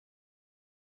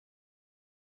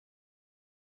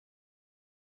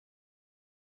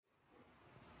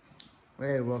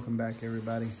Hey, welcome back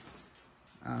everybody.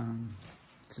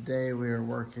 Today we are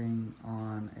working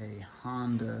on a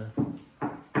Honda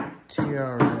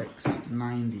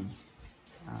TRX90.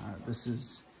 This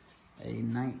is a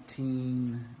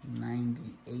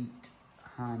 1998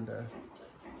 Honda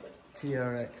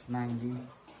TRX90.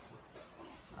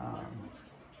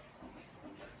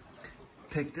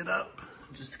 Picked it up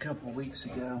just a couple weeks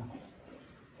ago.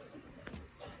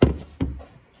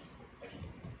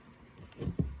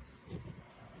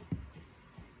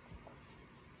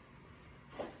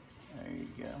 There you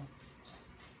go.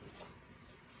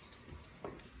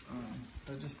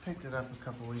 I just picked it up a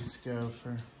couple weeks ago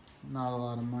for not a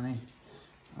lot of money,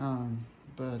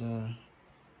 but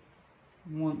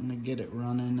wanting to get it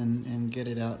running and get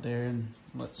it out there and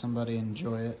let somebody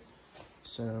enjoy it.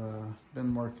 So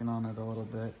been working on it a little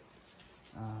bit.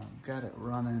 Got it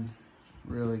running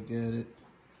really good. It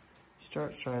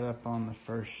starts right up on the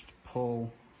first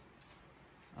pull.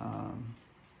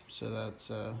 So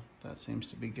that seems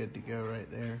to be good to go right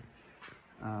there.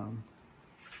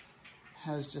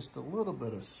 Has just a little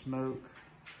bit of smoke.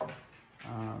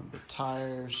 The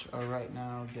tires are right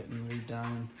now getting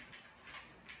redone.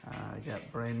 I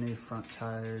got brand new front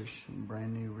tires and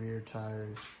brand new rear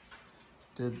tires.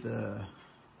 Did the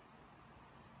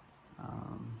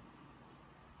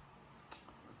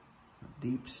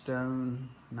deep stone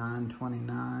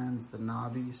 929s, the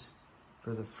knobbies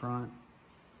for the front,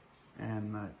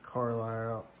 and the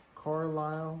Carlisle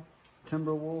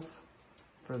Timberwolf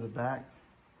for the back.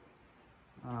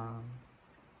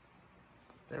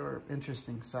 They were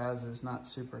interesting sizes, not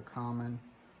super common.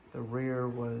 The rear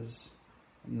was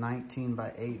 19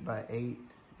 by 8 by 8,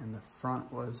 and the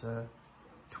front was a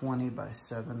 20 by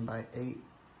 7 by 8.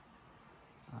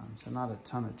 So not a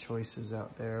ton of choices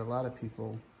out there. A lot of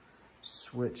people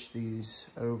switch these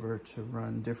over to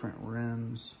run different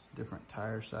rims, different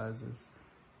tire sizes.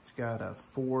 It's got a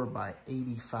 4 by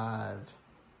 85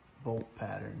 bolt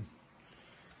pattern.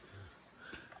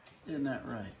 Isn't that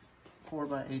right? 4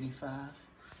 by 85?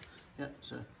 Yep,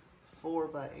 so 4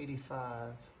 by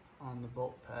 85 on the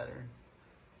bolt pattern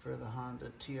for the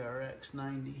Honda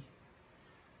TRX90.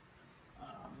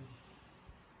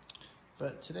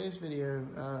 But today's video,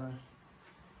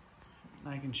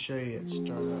 I can show you it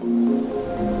start up.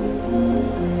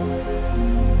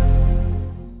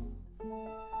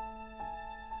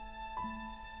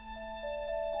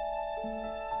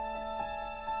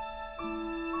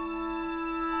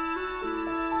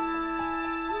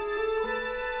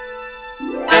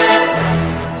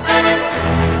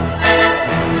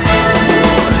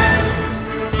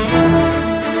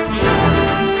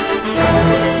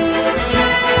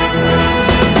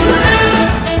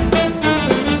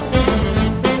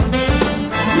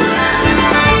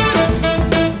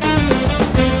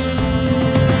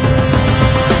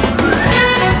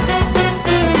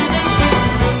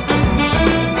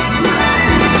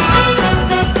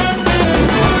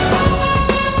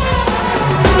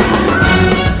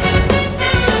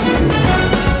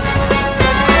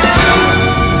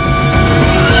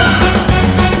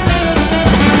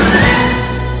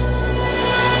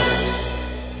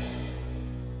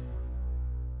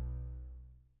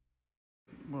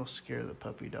 Will scare the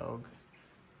puppy dog,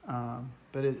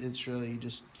 but it's really, you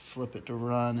just flip it to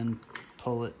run and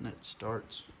pull it and it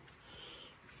starts.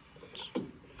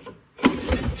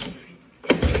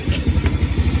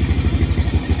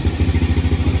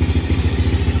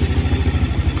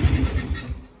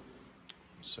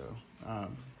 So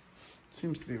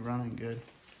seems to be running good.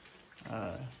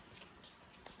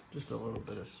 Just a little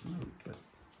bit of smoke, but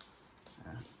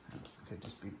could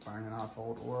just be burning off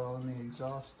old oil in the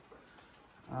exhaust.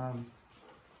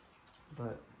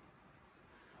 But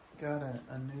got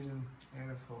a new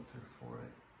air filter for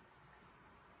it.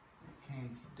 It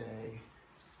came today.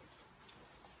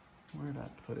 Where did I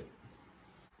put it?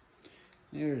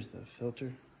 There's the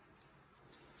filter.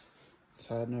 It's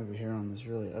hiding over here on this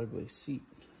really ugly seat.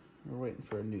 We're waiting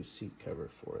for a new seat cover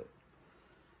for it.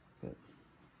 But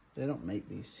they don't make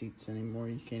these seats anymore.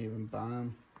 You can't even buy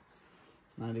them.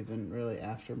 Not even really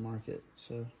aftermarket.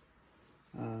 So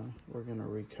we're gonna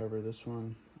recover this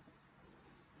one.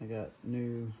 I got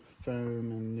new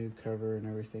foam and new cover and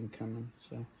everything coming,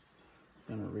 so I'm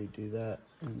gonna redo that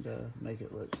and make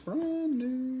it look brand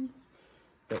new.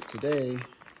 But today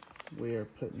we are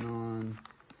putting on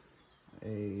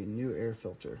a new air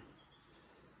filter.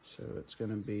 So it's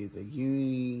gonna be the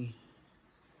UNI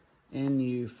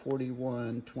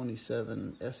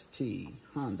NU4127ST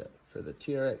Honda for the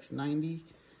TRX90.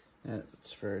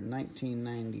 That's for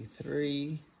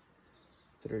 1993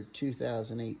 through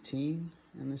 2018,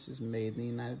 and this is made in the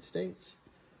United States.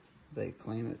 They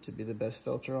claim it to be the best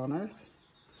filter on earth,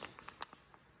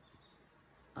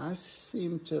 I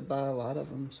seem to buy a lot of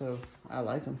them, so I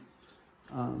like them.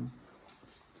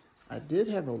 I did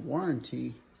have a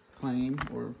warranty claim,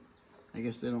 or I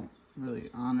guess they don't really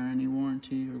honor any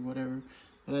warranty or whatever,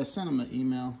 but I sent them an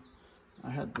email. I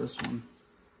had this one,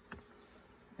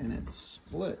 and it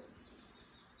split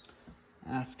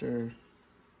after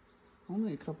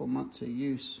only a couple months of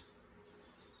use,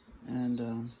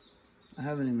 and I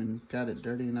haven't even got it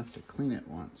dirty enough to clean it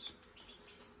once.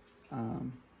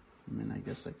 I mean, I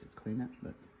guess I could clean it,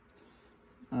 but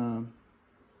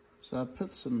so I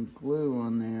put some glue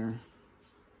on there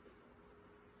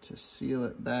to seal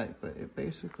it back, but it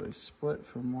basically split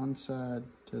from one side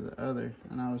to the other,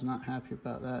 and I was not happy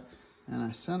about that. And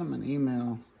I sent them an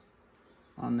email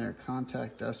on their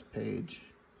contact us page,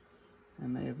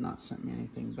 and they have not sent me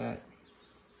anything back.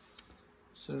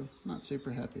 So not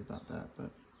super happy about that, but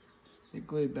it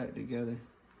glued back together.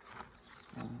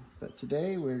 But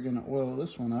today we're gonna oil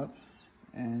this one up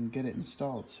and get it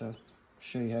installed, so I'll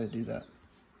show you how to do that.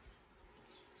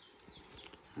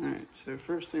 Alright, so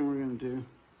first thing we're gonna do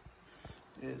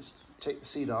is take the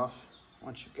seat off.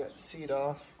 Once you've got the seat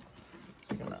off,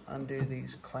 you're gonna undo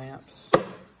these clamps,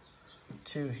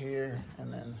 2 here,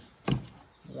 and then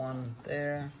 1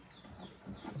 there,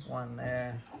 1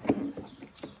 there,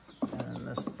 and then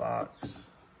this box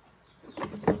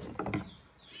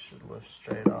should lift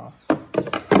straight off.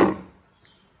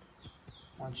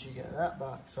 Once you get that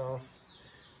box off,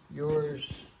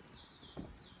 yours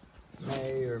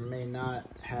may or may not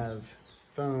have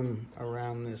foam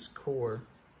around this core,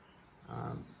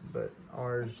 but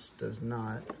ours does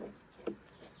not.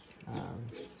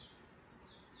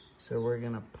 So we're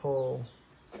gonna pull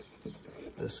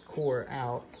this core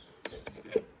out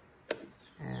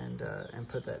and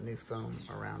put that new foam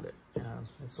around it.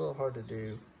 It's a little hard to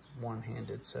do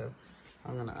one-handed, so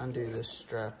I'm gonna undo this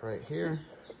strap right here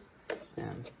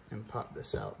and pop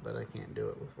this out, but I can't do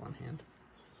it with one hand.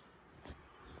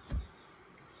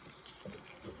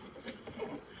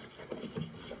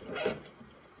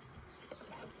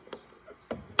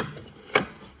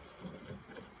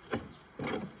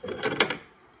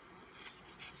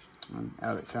 And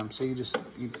out it comes. So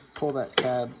you pull that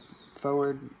tab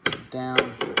forward, down,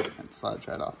 and it slides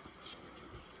right off.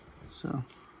 So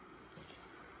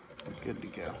good to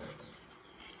go.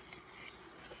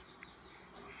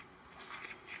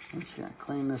 I'm just gonna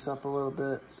clean this up a little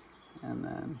bit, and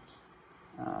then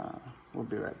we'll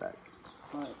be right back.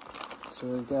 All right, so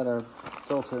we've got our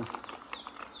filter.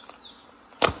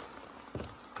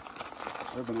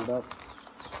 Open it up.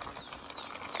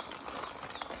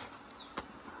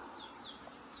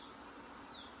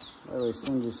 They always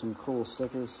send you some cool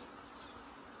stickers.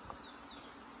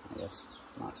 I guess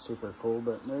not super cool,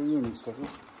 but they're UNI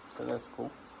stickers, so that's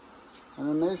cool. And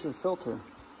then there's your filter.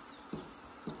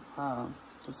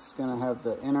 This is going to have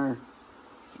the inner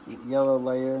yellow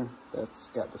layer that's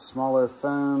got the smaller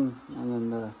foam,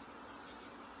 and then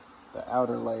the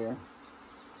outer layer.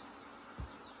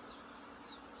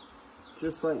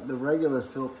 Just like the regular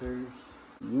filters,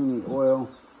 UNI oil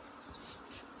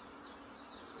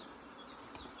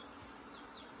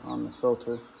on the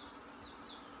filter.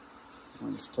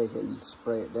 We'll just take it and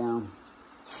spray it down.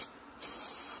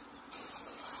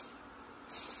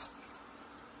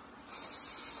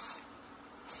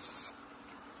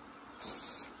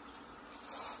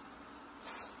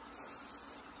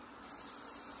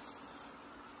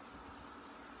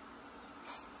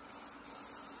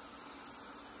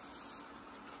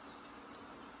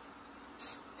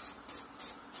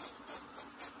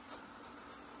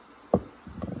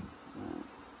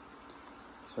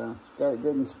 So got it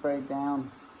good and sprayed down.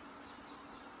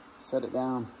 Set it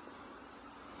down.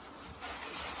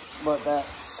 Let that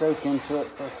soak into it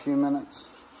for a few minutes,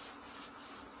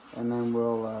 and then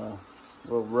we'll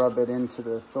rub it into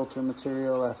the filter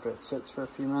material after it sits for a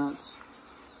few minutes.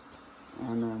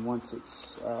 And then once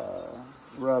it's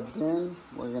rubbed in,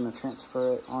 we're going to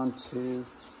transfer it onto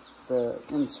the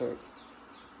insert,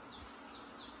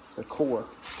 the core,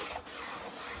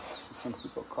 as some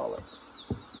people call it.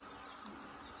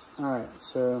 Alright,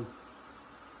 so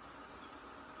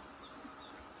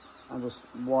I'll just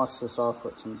wash this off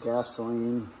with some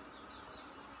gasoline.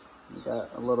 Got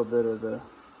a little bit of the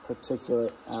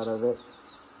particulate out of it.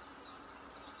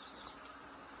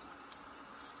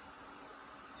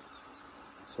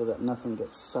 So that nothing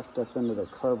gets sucked up into the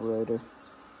carburetor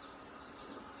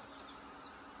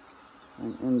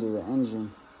and into the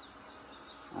engine.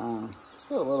 It's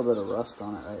got a little bit of rust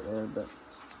on it right there, but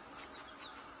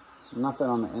nothing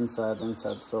on the inside. The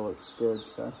inside still looks good.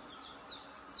 So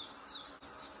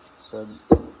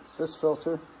this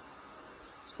filter is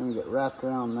going to get wrapped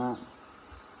around that.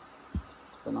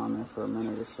 It's been on there for a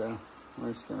minute or so.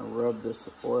 We're just gonna rub this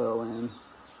oil in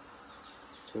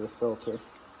to the filter.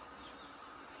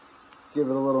 Give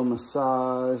it a little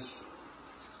massage.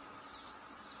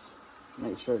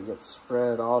 Make sure it gets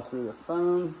spread all through the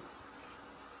foam.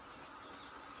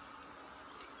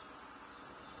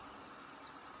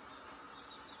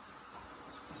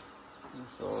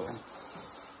 So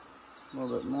a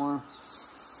little bit more.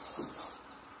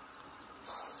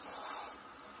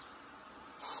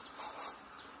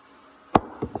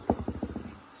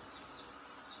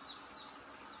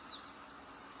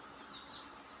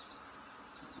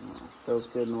 Feels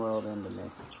good and oiled into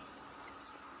me.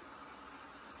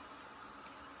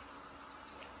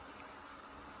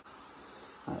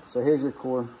 All right, so here's your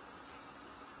core.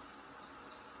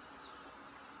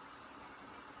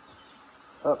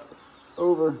 Up,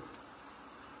 over,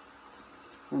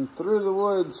 and through the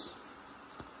woods.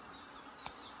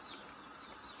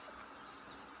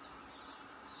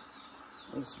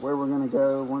 This is where we're gonna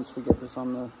go once we get this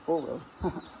on the four-wheel.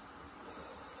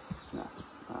 No,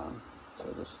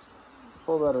 so just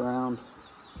pull that around.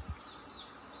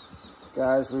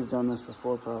 Guys, we've done this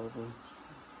before probably.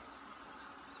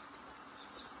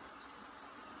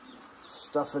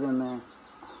 Stuff it in there.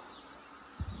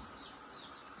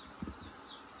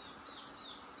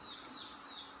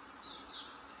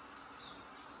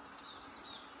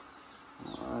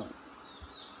 Alright.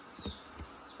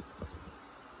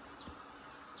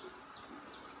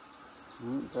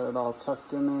 Got it all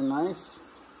tucked in there nice.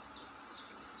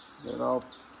 Get it all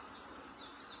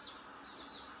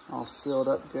sealed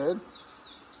up good.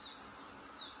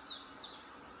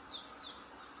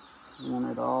 And then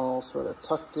it all sort of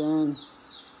tucked in.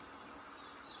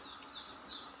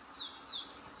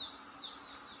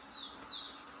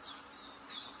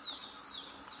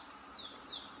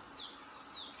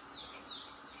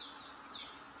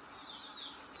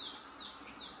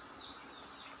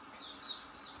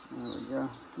 There we go.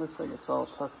 Looks like it's all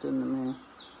tucked into me.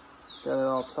 Got it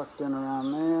all tucked in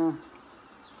around there.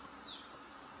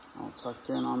 All tucked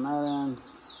in on that end.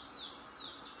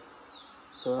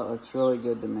 So that looks really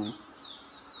good to me.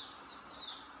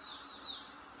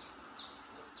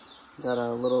 Got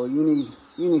our little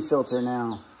uni filter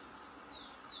now.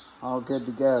 All good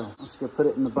to go. Let's go put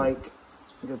it in the bike.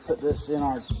 I'm gonna put this in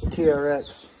our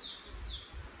TRX.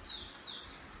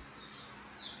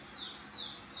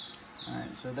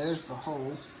 Alright, so there's the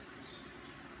hole.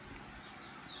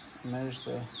 And there's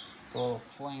the little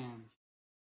flange.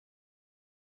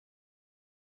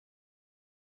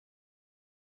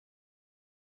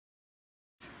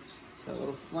 So that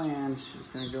little flange is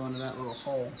going to go into that little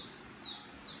hole.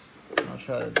 I'll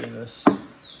try to do this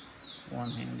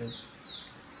one-handed.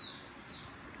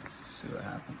 See what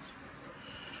happens.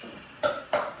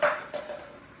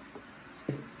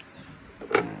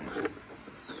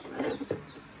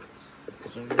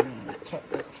 So we're going to tuck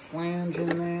that flange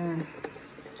in there.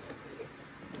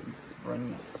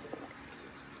 Run the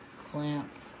clamp.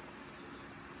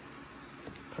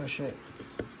 Push it.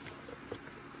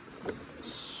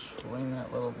 Swing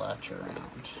that little latch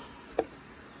around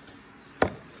so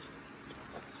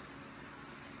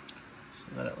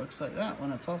that it looks like that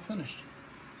when it's all finished.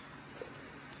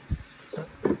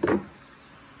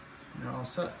 You're all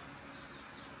set.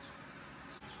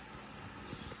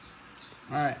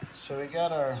 Alright, so we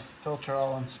got our filter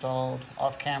all installed.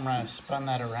 Off camera, I spun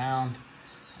that around.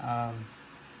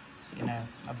 You know,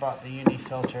 I bought the UNI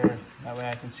filter, that way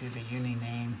I can see the UNI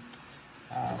name.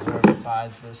 Whoever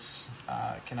buys this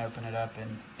can open it up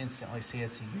and instantly see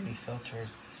it's a UNI filter.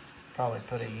 Probably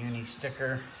put a UNI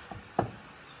sticker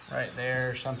right there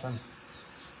or something.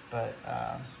 But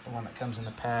the one that comes in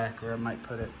the pack, or I might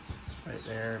put it right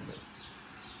there, but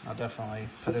I'll definitely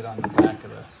put it on the back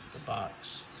of the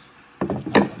box. If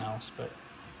nothing else, but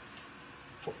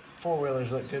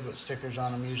four-wheelers look good with stickers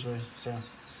on them usually, so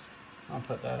I'll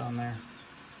put that on there.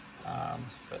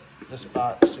 But this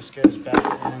box just goes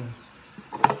back in.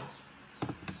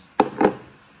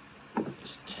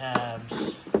 These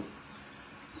tabs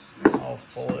all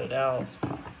folded out.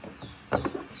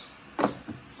 It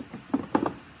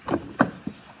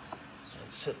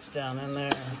sits down in there.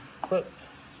 Clip,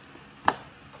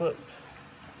 clip,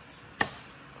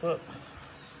 clip.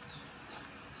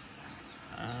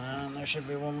 And there should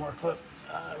be one more clip.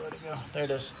 Where'd it go? There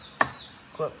it is.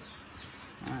 Clip.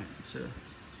 Alright, so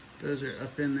those are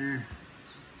up in there.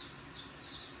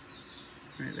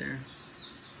 Right there.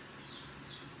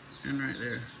 And right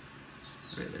there.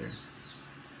 Right there.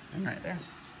 And right there.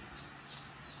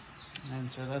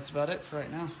 And so that's about it for right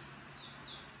now.